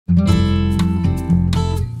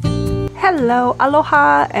Hello,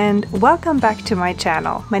 aloha, and welcome back to my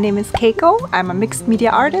channel. My name is Keiko. I'm a mixed media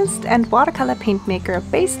artist and watercolor paint maker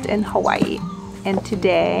based in Hawaii. And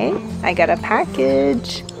today I got a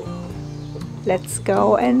package. Let's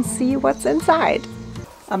go and see what's inside.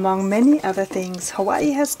 Among many other things,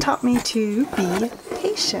 Hawaii has taught me to be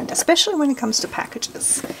patient, especially when it comes to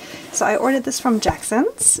packages. So I ordered this from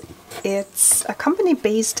Jackson's. It's a company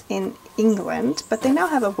based in England, but they now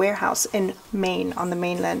have a warehouse in Maine, on the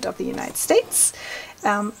mainland of the United States.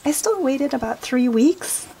 I still waited about 3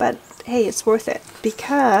 weeks, but hey, it's worth it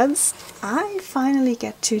because I finally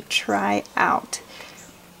get to try out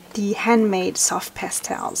the handmade soft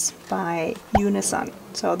pastels by Unison.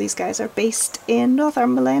 So these guys are based in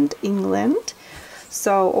Northumberland, England.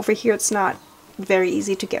 So over here it's not very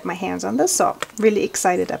easy to get my hands on this, so really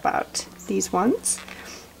excited about these ones.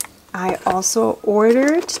 I also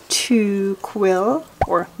ordered 2 quill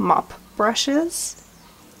or mop brushes,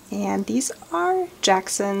 and these are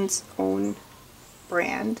Jackson's own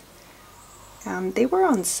brand. They were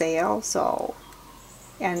on sale, so,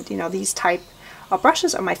 and you know, these type of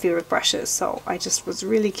brushes are my favorite brushes, so I just was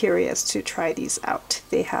really curious to try these out.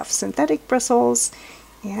 They have synthetic bristles,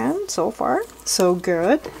 and so far so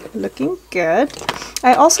good, looking good.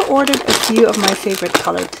 I also ordered a few of my favorite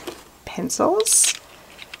colored pencils.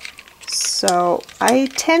 So I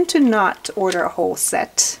tend to not order a whole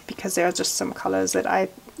set because there are just some colors that I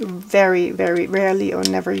very rarely or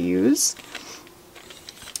never use.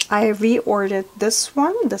 I reordered this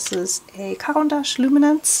one. This is a Caran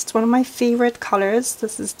Luminance. It's one of my favorite colors.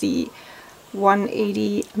 This is the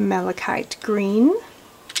 180 Malachite green.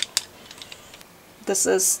 This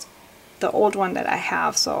is the old one that I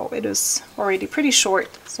have, so it is already pretty short,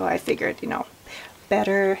 so I figured, you know,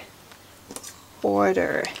 better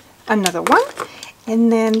order another one.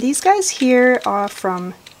 And then these guys here are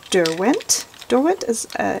from Derwent. Derwent is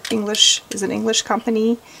an English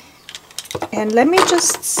company, and let me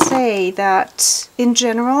just say that in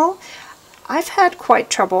general I've had quite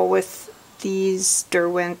trouble with these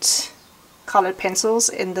Derwent colored pencils,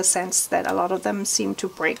 in the sense that a lot of them seem to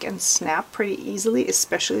break and snap pretty easily,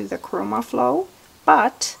 especially the Chroma Flow.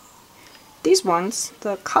 But these ones,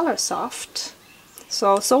 the Color Soft,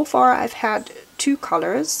 so far I've had 2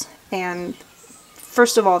 colors, and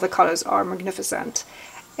first of all, the colors are magnificent,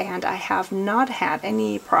 and I have not had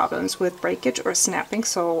any problems with breakage or snapping,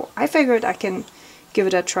 so I figured I can give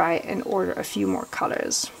it a try and order a few more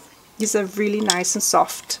colors. These are really nice and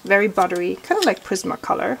soft, very buttery, kind of like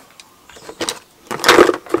Prismacolor.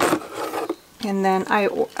 And then I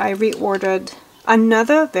reordered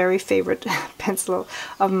another very favorite pencil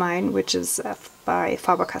of mine, which is by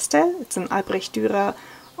Faber-Castell. It's an Albrecht Dürer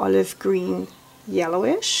olive green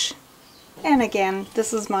yellowish. And again,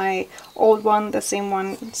 this is my old one, the same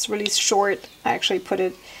one. It's really short. I actually put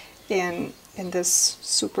it in this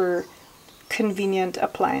super convenient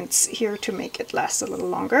appliance here to make it last a little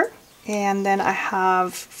longer. And then I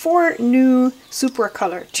have 4 new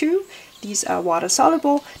Supracolor 2. These are water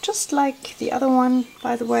soluble, just like the other one,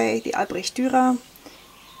 by the way, the Albrecht Dürer.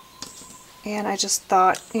 And I just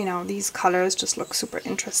thought, you know, these colors just look super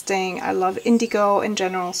interesting. I love indigo in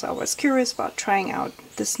general, so I was curious about trying out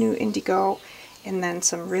this new indigo, and then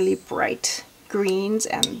some really bright greens,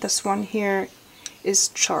 and this one here is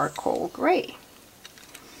charcoal gray.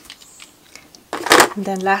 And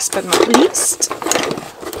then last but not least,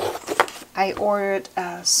 I ordered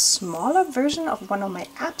a smaller version of one of my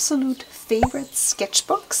absolute favorite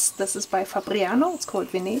sketchbooks. This is by Fabriano, it's called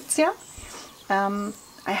Venezia.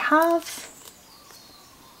 I have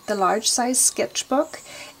the large size sketchbook,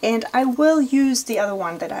 and I will use the other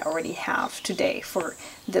one that I already have today for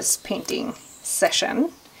this painting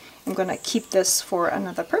session. I'm gonna keep this for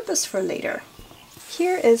another purpose for later.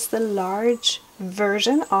 Here is the large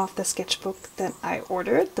version of the sketchbook that I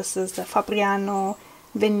ordered. This is the Fabriano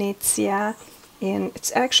Venezia, and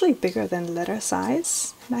it's actually bigger than letter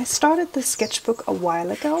size. And I started the sketchbook a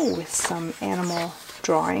while ago with some animal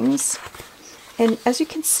drawings. And as you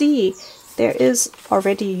can see, there is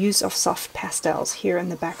already use of soft pastels here in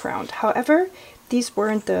the background. However, these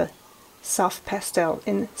weren't the soft pastel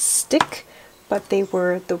in stick, but they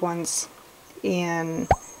were the ones in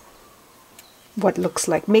what looks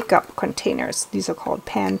like makeup containers. These are called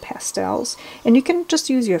pan pastels, and you can just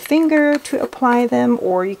use your finger to apply them,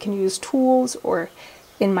 or you can use tools, or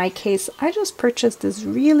in my case I just purchased this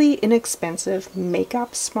really inexpensive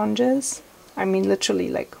makeup sponges. I mean, literally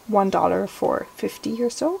like $1 for 50 or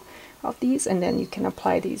so of these, and then you can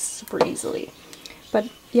apply these super easily. But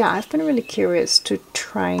yeah, I've been really curious to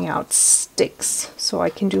trying out sticks, so I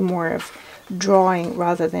can do more of drawing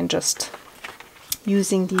rather than just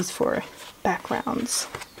using these for backgrounds.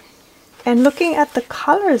 And looking at the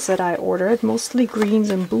colors that I ordered, mostly greens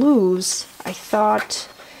and blues, I thought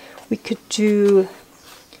we could do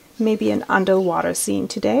maybe an underwater scene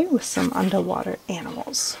today with some underwater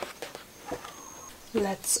animals.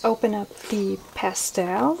 Let's open up the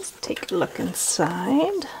pastels, take a look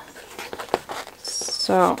inside.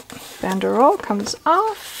 So, banderole comes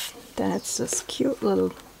off, then it's this cute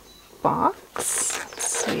little box. Let's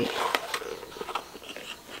see.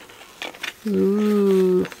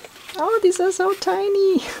 Ooh. Oh, these are so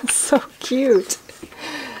tiny. So cute.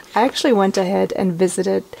 I actually went ahead and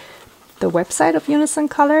visited the website of Unison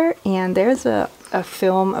Color, and there's a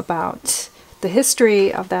film about the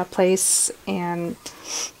history of that place and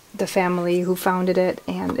the family who founded it,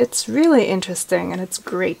 and it's really interesting and it's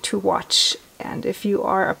great to watch. And if you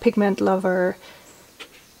are a pigment lover,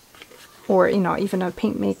 or even a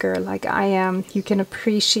paint maker like I am, you can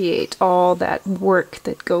appreciate all that work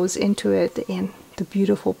that goes into it and the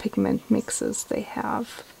beautiful pigment mixes they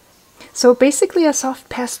have. So basically a soft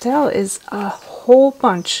pastel is a whole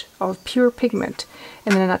bunch of pure pigment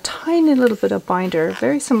and then a tiny little bit of binder,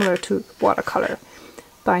 very similar to watercolor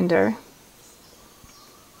binder.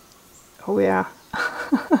 Oh yeah.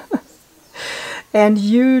 And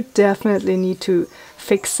you definitely need to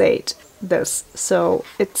fixate this, so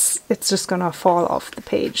it's just gonna fall off the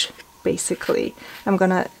page basically. I'm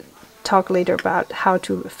gonna talk later about how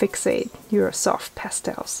to fixate your soft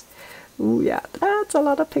pastels. Ooh yeah, that's a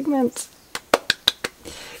lot of pigment.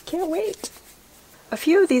 Can't wait. A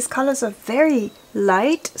few of these colors are very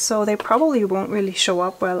light, so they probably won't really show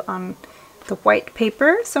up well on the white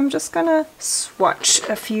paper, so I'm just gonna swatch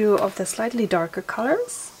a few of the slightly darker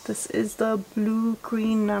colors. This is the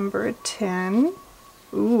blue-green number 10.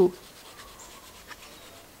 Ooh.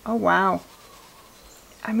 Oh wow.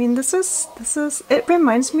 I mean, this is, it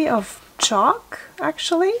reminds me of chalk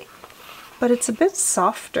actually, but it's a bit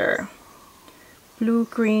softer.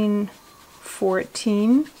 Blue-green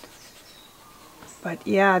 14. But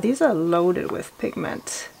yeah, these are loaded with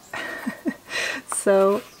pigment.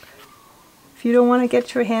 So if you don't want to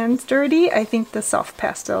get your hands dirty, I think the soft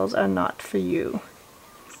pastels are not for you.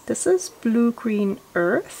 This is blue-green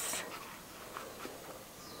earth.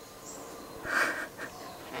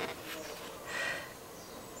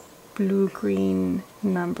 Blue-green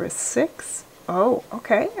number 6. Oh,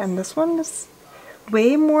 okay, and this one is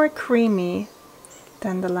way more creamy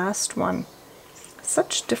than the last one.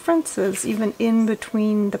 Such differences even in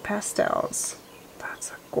between the pastels.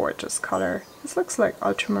 That's a gorgeous color. This looks like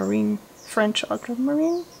ultramarine, French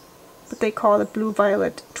ultramarine, but they call it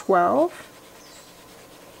blue-violet 12.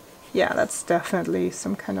 Yeah, that's definitely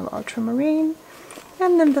some kind of ultramarine.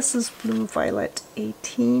 And then this is blue-violet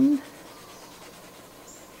 18.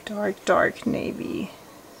 Dark, dark navy.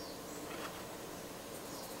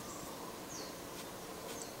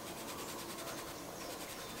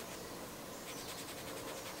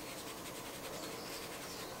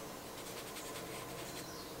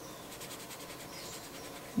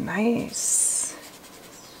 Nice.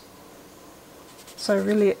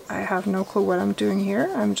 So I have no clue what I'm doing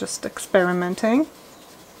here. I'm just experimenting.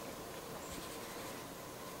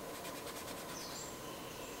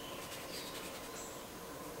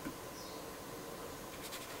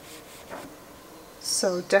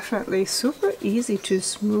 So definitely super easy to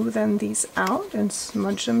smoothen these out and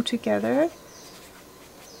smudge them together,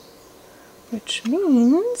 which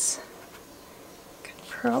means I could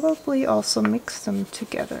probably also mix them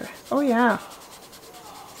together. Oh yeah,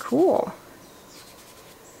 cool.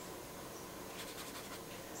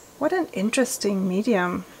 What an interesting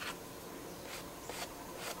medium.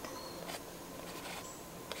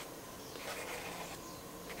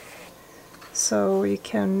 So you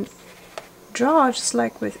can draw just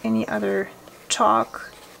like with any other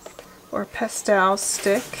chalk or pastel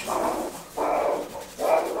stick.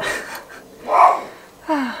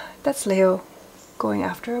 That's Leo going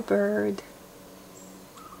after a bird.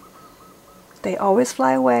 They always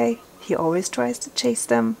fly away. He always tries to chase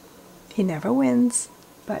them. He never wins,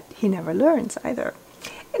 but he never learns either.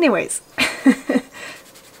 Anyways.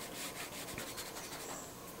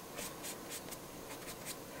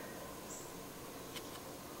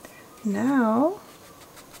 Now,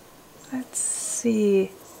 let's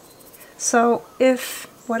see. So if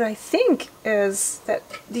what I think is that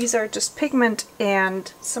these are just pigment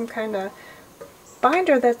and some kind of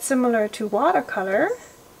binder that's similar to watercolor,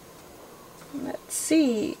 let's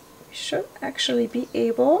see, we should actually be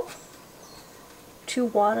able to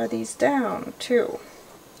water these down too.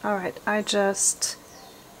 Alright, I just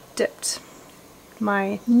dipped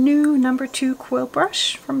my new number 2 quill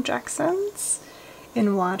brush from Jackson's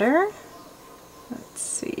in water. Let's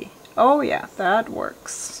see. Oh yeah, that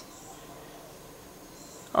works.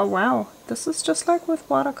 Oh wow, this is just like with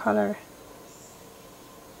watercolor.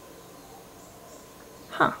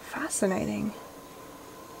 Huh, fascinating.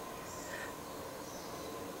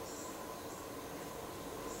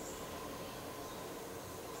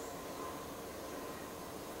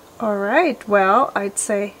 Alright, well, I'd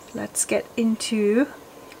say let's get into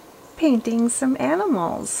painting some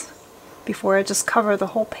animals before I just cover the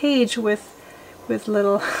whole page with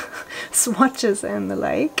little swatches and the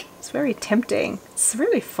like. It's very tempting. It's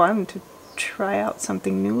really fun to try out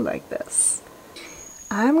something new like this.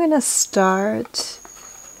 I'm gonna start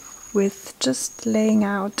with just laying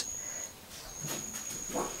out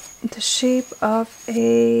the shape of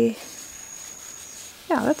a,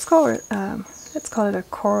 yeah, let's call it a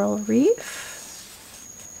coral reef.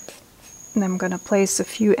 And I'm gonna place a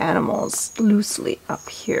few animals loosely up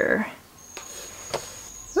here.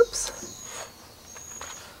 Oops.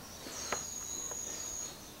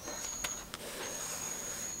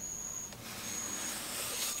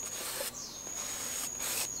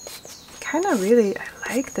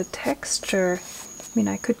 I like the texture. I mean,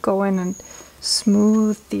 I could go in and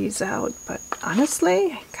smooth these out, but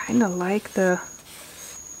honestly, I kind of like the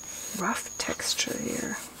rough texture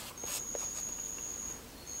here.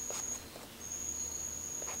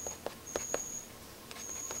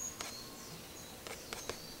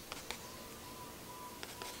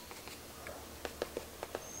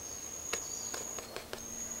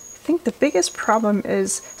 I think the biggest problem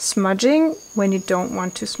is smudging when you don't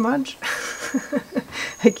want to smudge.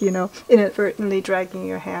 Like, you know, inadvertently dragging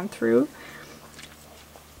your hand through.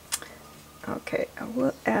 Okay, I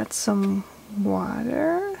will add some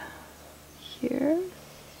water here.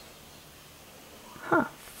 Huh,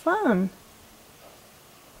 fun.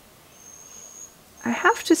 I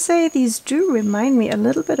have to say these do remind me a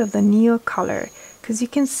little bit of the Neo color, because you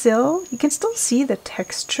can still see the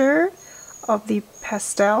texture of the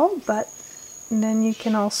pastel, but then you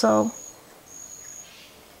can also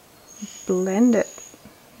blend it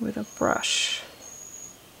with a brush.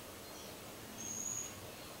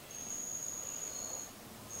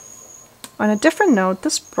 On a different note,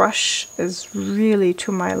 this brush is really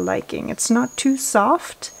to my liking. It's not too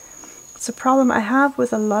soft. It's a problem I have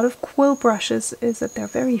with a lot of quill brushes, is that they're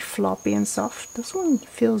very floppy and soft. This one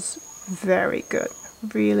feels very good.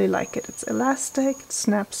 Really like it. It's elastic, it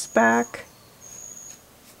snaps back.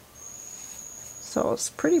 So it's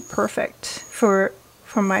pretty perfect for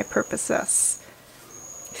my purposes.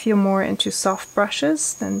 If you're more into soft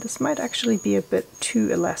brushes, then this might actually be a bit too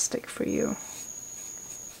elastic for you.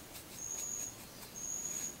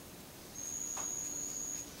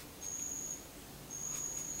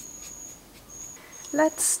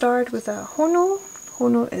 Let's start with a honu.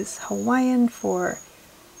 Honu is Hawaiian for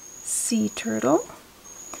sea turtle.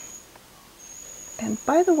 And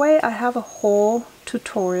by the way, I have a whole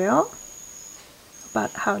tutorial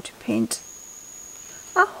about how to paint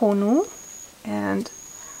a honu, and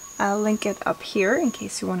I'll link it up here in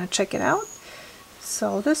case you want to check it out.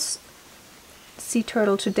 So this sea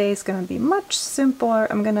turtle today is going to be much simpler.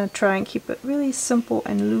 I'm going to try and keep it really simple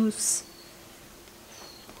and loose.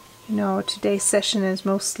 You know, today's session is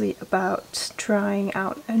mostly about trying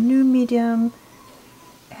out a new medium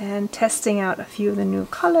and testing out a few of the new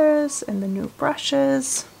colors and the new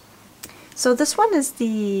brushes. So this one is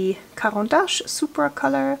the Caran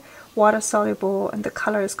Supracolor, water soluble, and the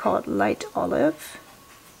color is called light olive.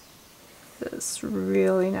 It's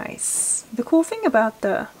really nice. The cool thing about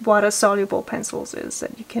the water soluble pencils is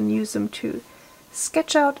that you can use them to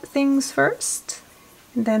sketch out things first,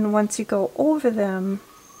 and then once you go over them,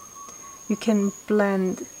 you can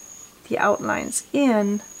blend the outlines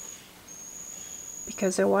in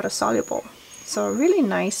because they're water soluble. So really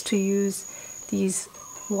nice to use these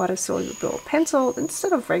water soluble pencils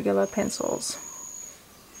instead of regular pencils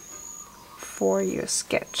for your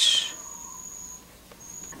sketch.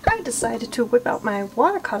 I decided to whip out my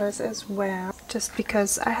watercolors as well, just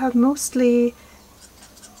because I have mostly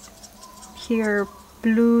here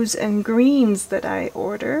blues and greens that I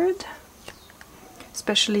ordered,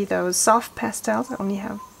 especially those soft pastels. I only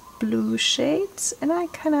have blue shades, and I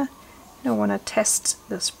kind of want to test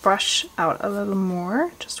this brush out a little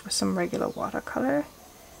more just with some regular watercolor.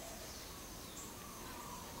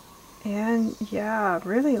 And yeah, I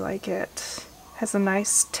really like it. Has a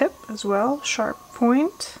nice tip as well, sharp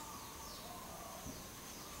point.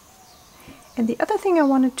 And the other thing I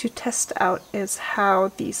wanted to test out is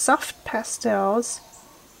how the soft pastels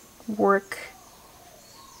work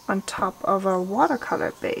on top of a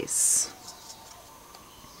watercolor base.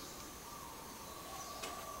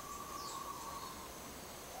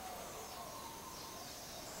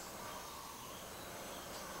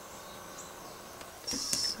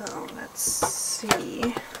 So let's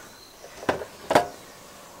see.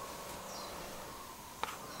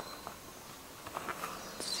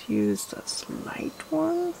 Let's use this light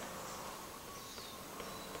one.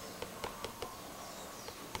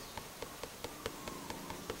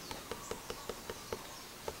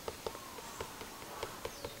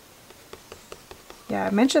 Yeah, I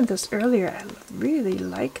mentioned this earlier. I really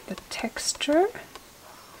like the texture.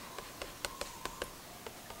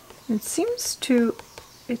 It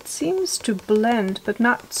seems to blend, but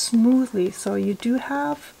not smoothly. So you do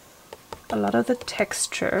have a lot of the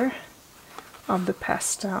texture of the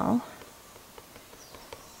pastel.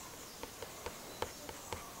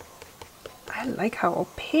 I like how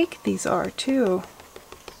opaque these are too.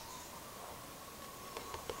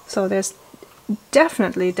 So there's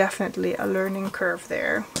definitely a learning curve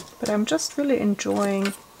there, but I'm just really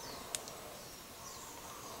enjoying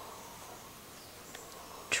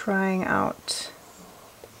trying out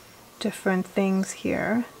different things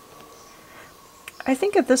here. I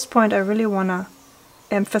think at this point I really want to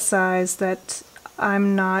emphasize that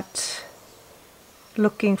I'm not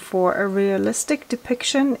looking for a realistic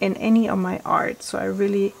depiction in any of my art, so I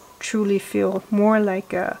really truly feel more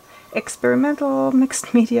like a experimental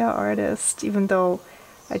mixed media artist, even though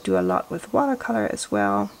I do a lot with watercolor as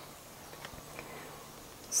well.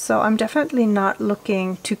 So I'm definitely not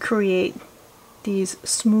looking to create these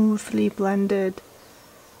smoothly blended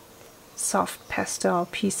soft pastel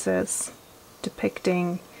pieces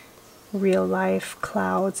depicting real life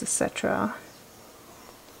clouds, etc.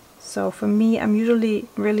 So for me, I'm usually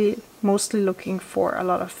really mostly looking for a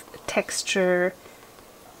lot of texture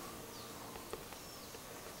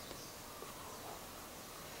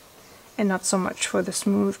and not so much for the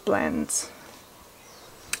smooth blends.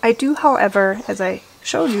 I do, however, as I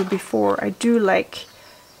showed you before, I do like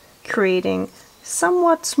creating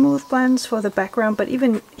somewhat smooth blends for the background, but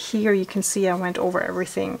even here you can see I went over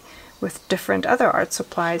everything with different other art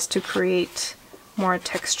supplies to create more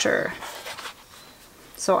texture.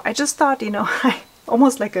 So I just thought, you know,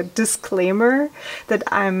 almost like a disclaimer that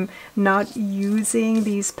I'm not using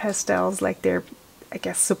these pastels like they're, I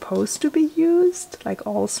guess, supposed to be used, like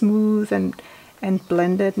all smooth and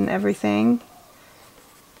blended and everything.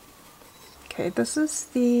 Okay, this is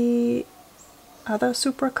the other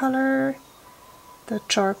Supracolor, the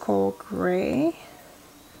charcoal gray.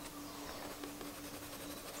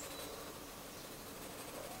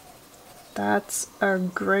 That's a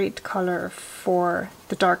great color for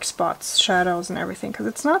the dark spots, shadows and everything, because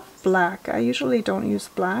it's not black. I usually don't use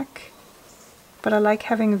black, but I like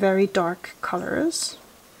having very dark colors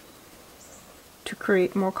to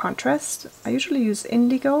create more contrast. I usually use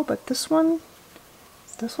indigo, but this one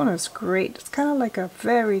is great. It's kind of like a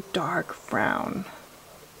very dark brown.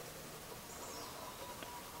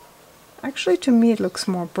 Actually, to me, it looks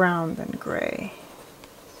more brown than gray.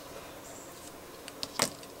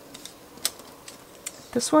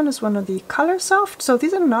 This one is one of the Color Soft, so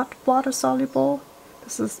these are not water soluble.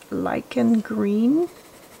 This is lichen green.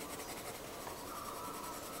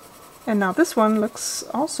 And now this one looks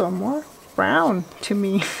also more brown to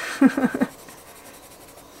me.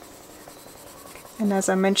 And as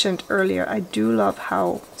I mentioned earlier, I do love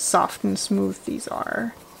how soft and smooth these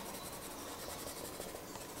are.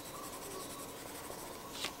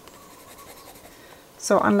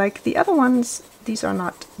 So unlike the other ones, these are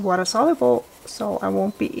not water soluble, so I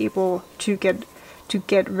won't be able to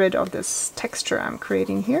get rid of this texture I'm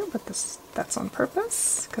creating here, but that's on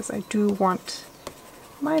purpose, because I do want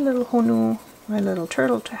my little honu, my little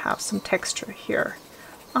turtle, to have some texture here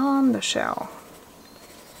on the shell.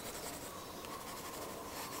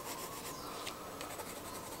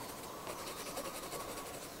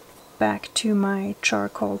 Back to my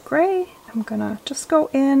charcoal gray, I'm gonna just go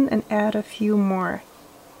in and add a few more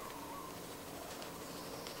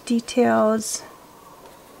details.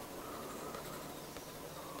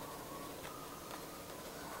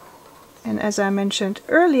 And as I mentioned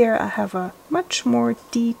earlier, I have a much more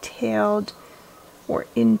detailed or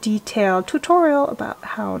in detail tutorial about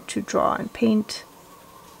how to draw and paint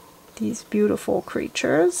these beautiful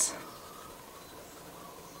creatures.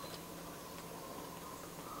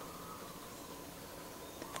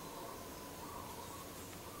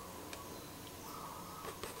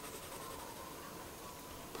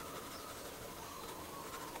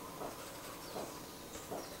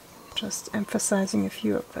 Just emphasizing a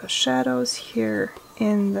few of the shadows here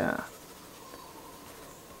in the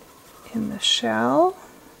shell.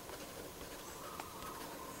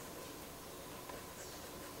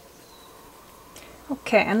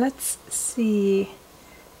 Okay, and let's see.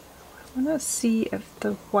 I want to see if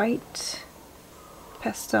the white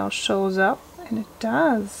pastel shows up And it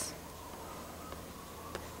does.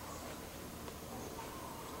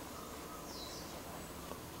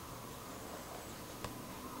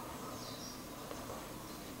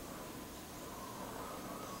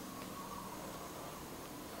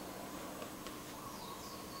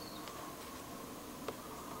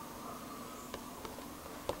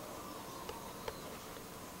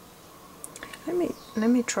 Let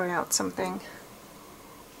me try out something.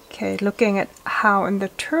 Okay, looking at how in the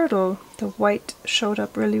turtle the white showed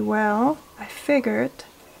up really well, I figured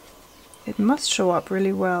it must show up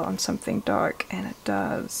really well on something dark, and it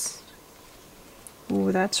does.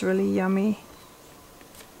 Ooh, that's really yummy.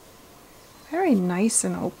 Very nice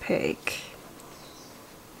and opaque.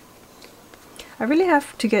 I really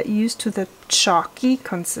have to get used to the chalky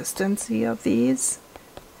consistency of these.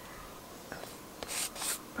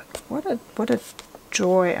 But what a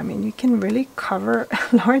joy. I mean, you can really cover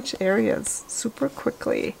large areas super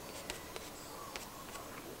quickly.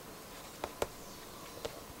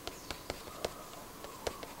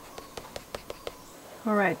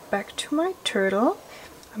 Alright, back to my turtle.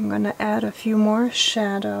 I'm gonna add a few more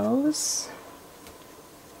shadows.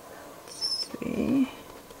 Let's see.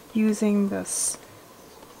 Using this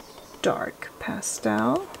dark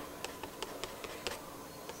pastel.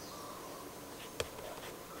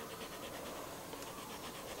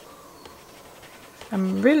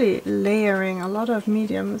 I'm really layering a lot of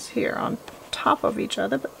mediums here on top of each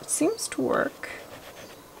other, but it seems to work.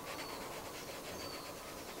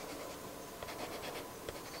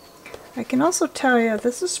 I can also tell you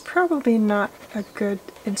this is probably not a good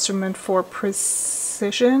instrument for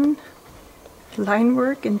precision line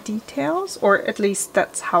work and details, or at least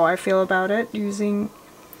that's how I feel about it, using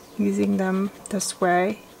them this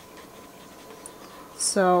way.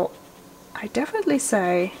 So I definitely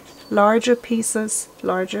say larger pieces,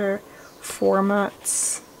 larger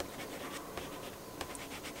formats.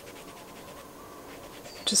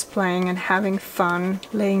 Just playing and having fun,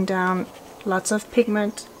 laying down lots of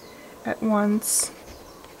pigment at once.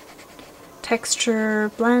 Texture,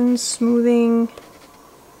 blends, smoothing.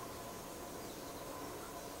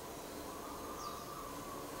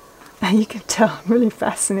 You can tell I'm really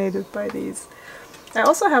fascinated by these. I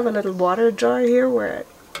also have a little water jar here where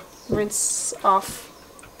I rinse off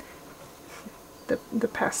the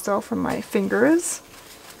pastel from my fingers,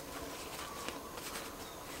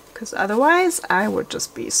 because otherwise I would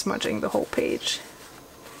just be smudging the whole page.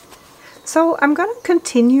 So I'm gonna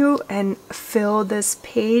continue and fill this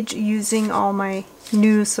page using all my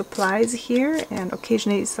new supplies here, and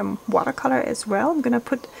occasionally some watercolor as well. I'm gonna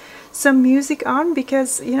put some music on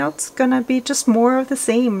because, you know, it's gonna be just more of the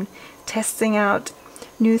same, testing out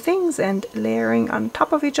new things and layering on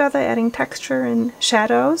top of each other, adding texture and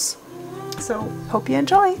shadows. So hope you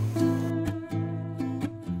enjoy.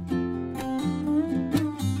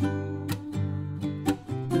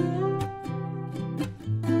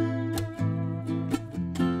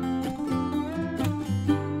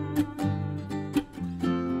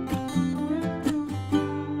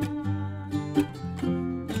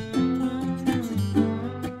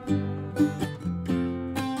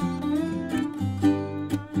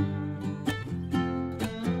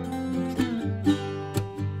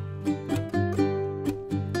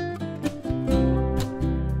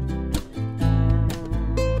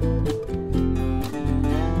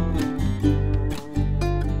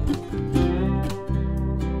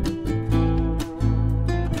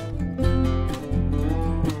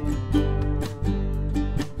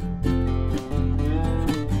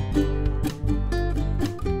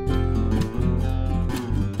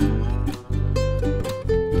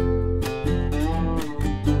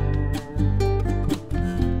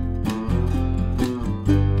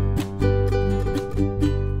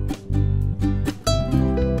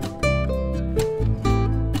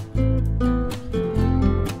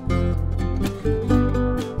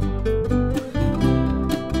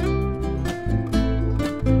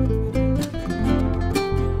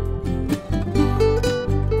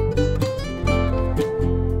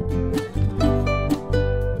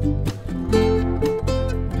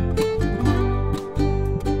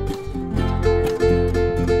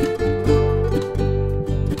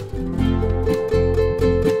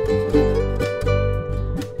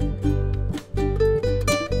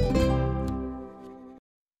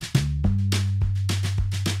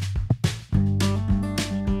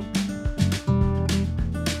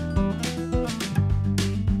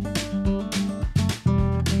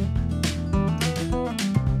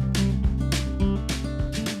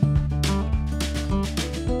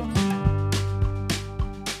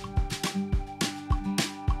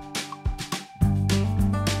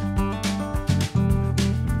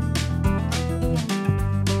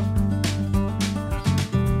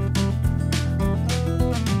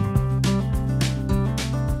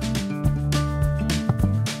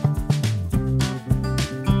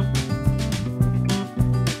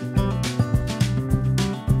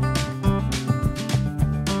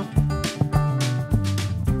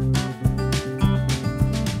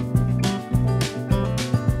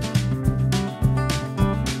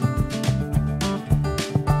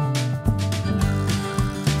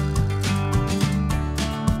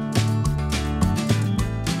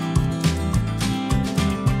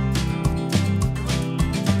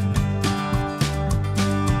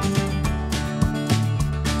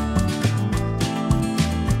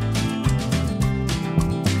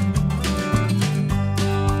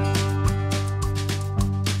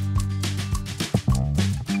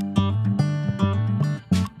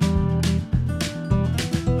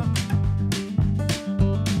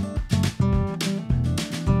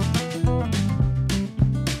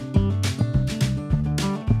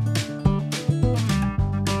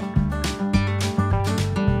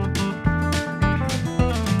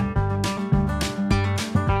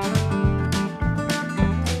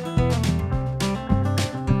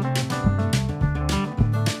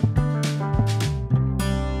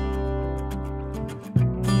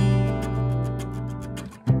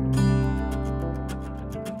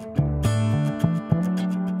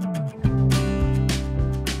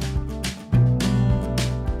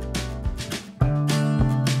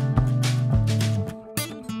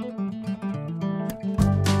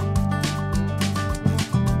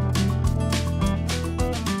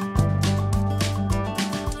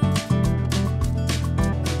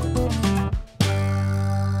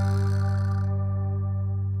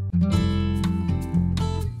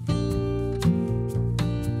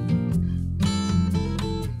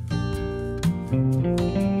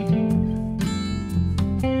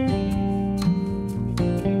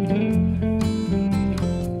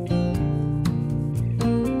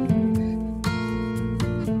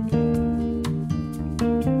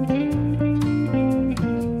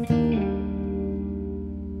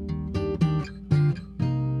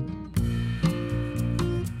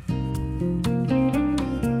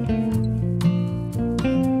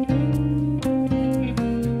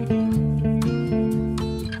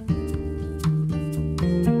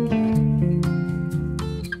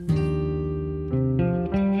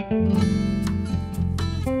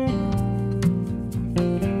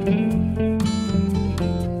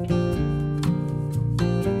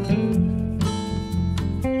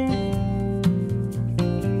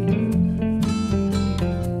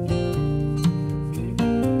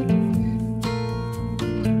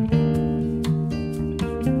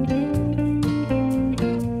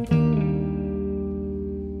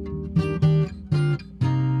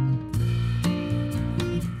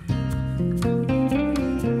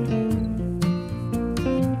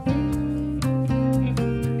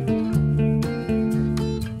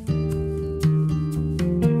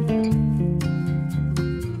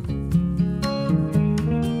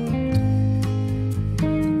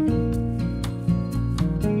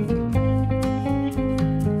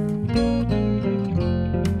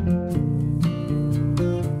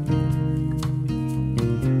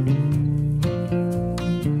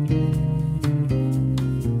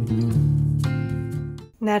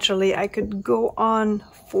 Naturally, I could go on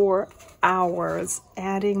for hours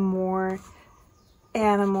adding more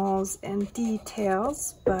animals and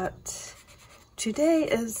details, but today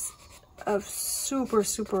is a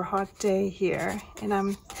super hot day here, and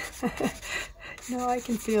I'm I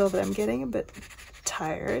can feel that I'm getting a bit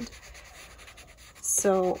tired,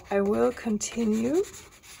 so I will continue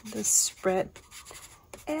the spread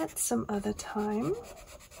at some other time.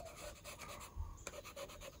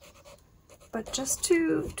 But just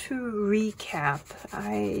to recap,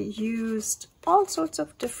 I used all sorts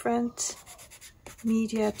of different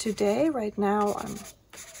media today. Right now I'm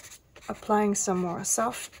applying some more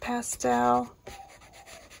soft pastel.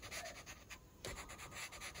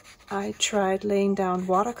 I tried laying down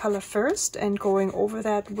watercolor first and going over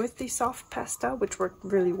that with the soft pastel, which worked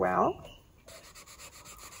really well.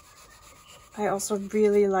 I also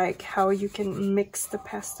really like how you can mix the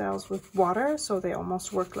pastels with water, so they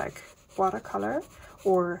almost work like watercolor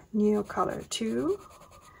or Neocolor 2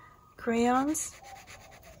 crayons.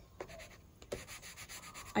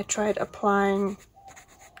 I tried applying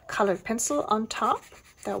colored pencil on top.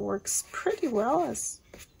 That works pretty well as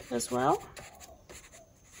well.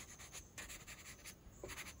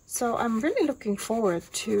 So I'm really looking forward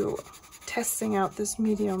to testing out this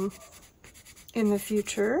medium in the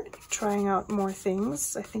future, trying out more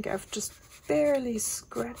things. I think I've just barely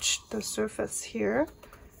scratched the surface here.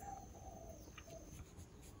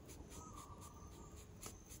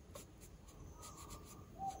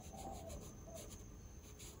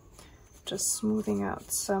 Just smoothing out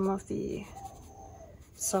some of the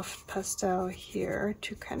soft pastel here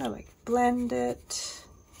to kind of like blend it.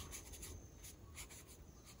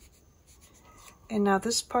 And now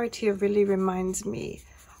this part here really reminds me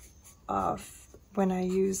of when I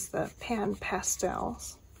use the pan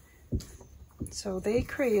pastels. So they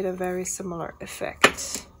create a very similar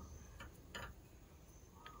effect.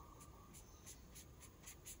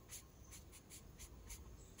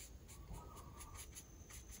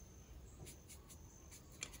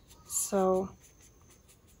 So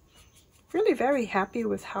really very happy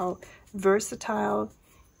with how versatile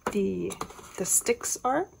the sticks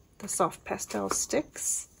are, the soft pastel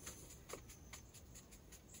sticks.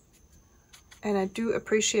 And I do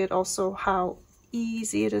appreciate also how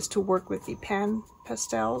easy it is to work with the pan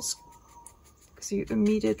pastels, because you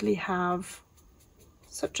immediately have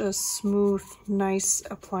such a smooth, nice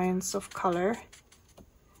appliance of color.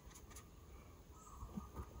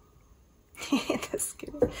 This is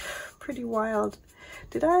getting pretty wild.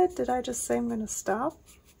 Did I just say I'm gonna stop?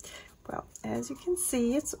 Well, as you can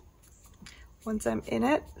see, it's once I'm in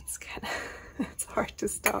it, it's kind of it's hard to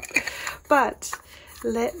stop. But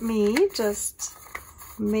let me just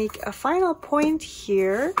make a final point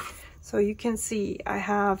here. So you can see I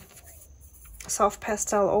have soft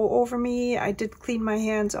pastel all over me. I did clean my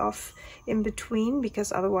hands off in between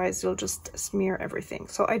because otherwise you'll just smear everything.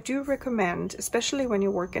 So I do recommend, especially when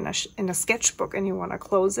you work in a sketchbook and you want to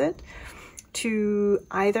close it, to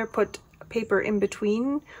either put paper in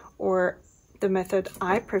between, or the method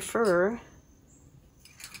I prefer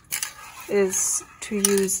is to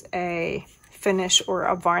use a finish or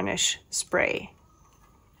a varnish spray.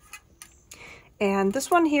 And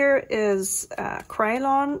this one here is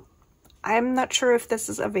Krylon. I'm not sure if this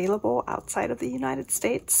is available outside of the United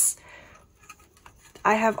States.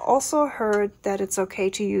 I have also heard that it's okay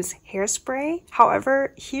to use hairspray.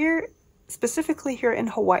 However, here, specifically here in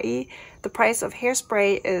Hawaii, the price of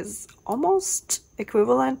hairspray is almost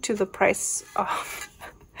equivalent to the price of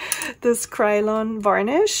this Krylon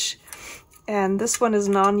varnish. And this one is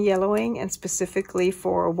non-yellowing and specifically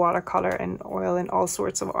for watercolor and oil and all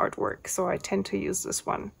sorts of artwork. So I tend to use this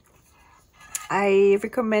one. I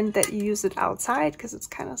recommend that you use it outside because it's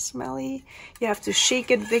kind of smelly. You have to shake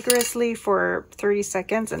it vigorously for 30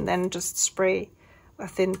 seconds and then just spray a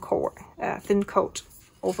thin coat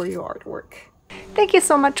over your artwork. Thank you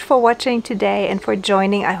so much for watching today and for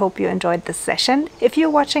joining. I hope you enjoyed this session. If you're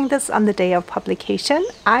watching this on the day of publication,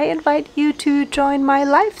 I invite you to join my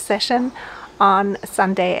live session on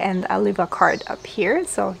Sunday, and I'll leave a card up here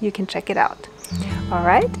so you can check it out. All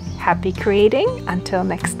right, happy creating. Until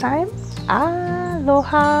next time,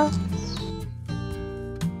 aloha.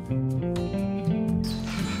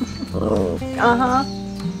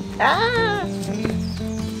 Ah.